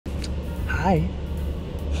Hi.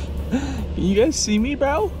 Can you guys see me,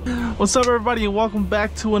 bro? What's up, everybody, and welcome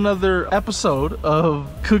back to another episode of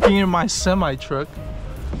Cooking in My Semi Truck.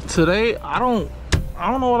 Today, I don't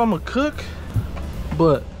know what I'm gonna cook,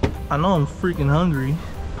 but I know I'm freaking hungry.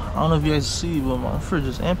 I don't know if you guys see, but my fridge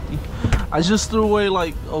is empty. I just threw away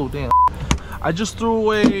I just threw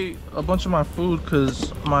away a bunch of my food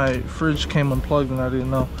because my fridge came unplugged and I didn't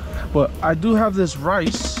know. But I do have this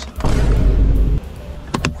rice,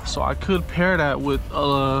 so I could pair that with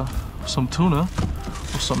some tuna,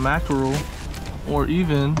 or some mackerel, or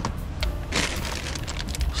even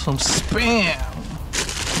some Spam.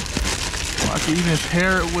 I could even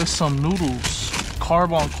pair it with some noodles,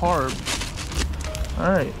 carb on carb.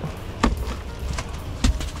 All right,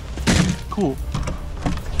 cool.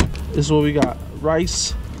 This is what we got: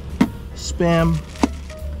 rice, Spam,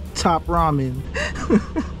 top ramen.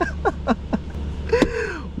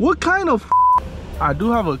 What kind of I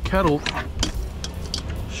do have a kettle.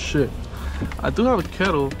 Shit, I do have a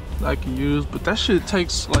kettle that I can use, but that shit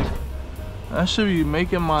takes that should be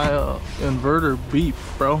making my inverter beep,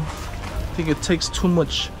 bro. I think it takes too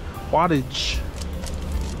much wattage.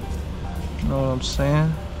 You know what I'm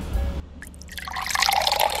saying?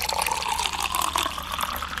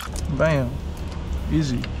 Bam,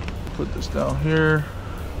 easy. Put this down here.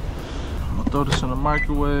 I'm gonna throw this in the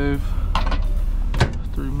microwave.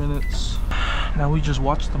 3 minutes. Now we just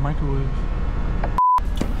watch the microwave.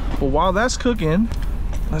 But while that's cooking,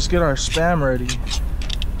 let's get our Spam ready.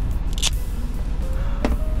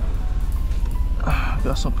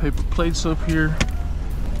 Got some paper plates up here.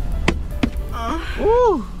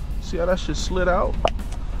 Ooh, see how that shit slid out?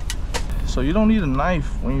 So you don't need a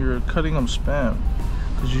knife when you're cutting them Spam,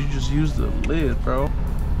 because you just use the lid, bro.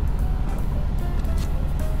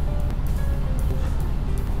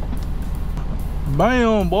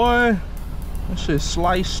 Bam, boy. That shit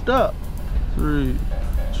sliced up. 3,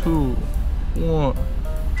 2, 1.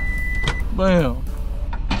 Bam.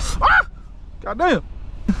 Ah! Goddamn.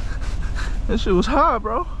 That shit was hot,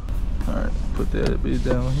 bro. Alright, put that bit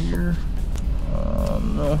down here.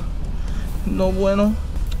 No bueno.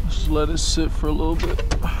 Let's just let it sit for a little bit.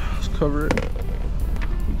 Let's cover it.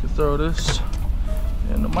 We can throw this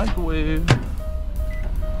in the microwave.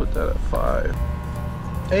 Put that at 5.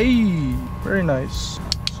 Hey, very nice.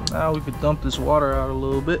 So now we could dump this water out a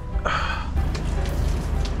little bit.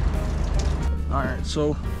 Alright,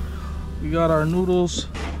 so we got our noodles.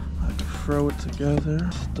 I can throw it together.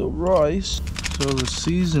 The rice, throw the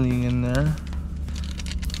seasoning in there.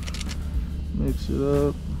 Mix it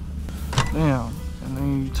up. Bam. And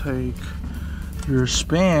then you take your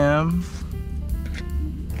Spam.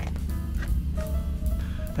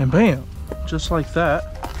 And bam. Just like that.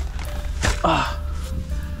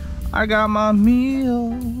 I got my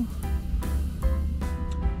meal.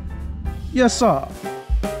 Yes, sir.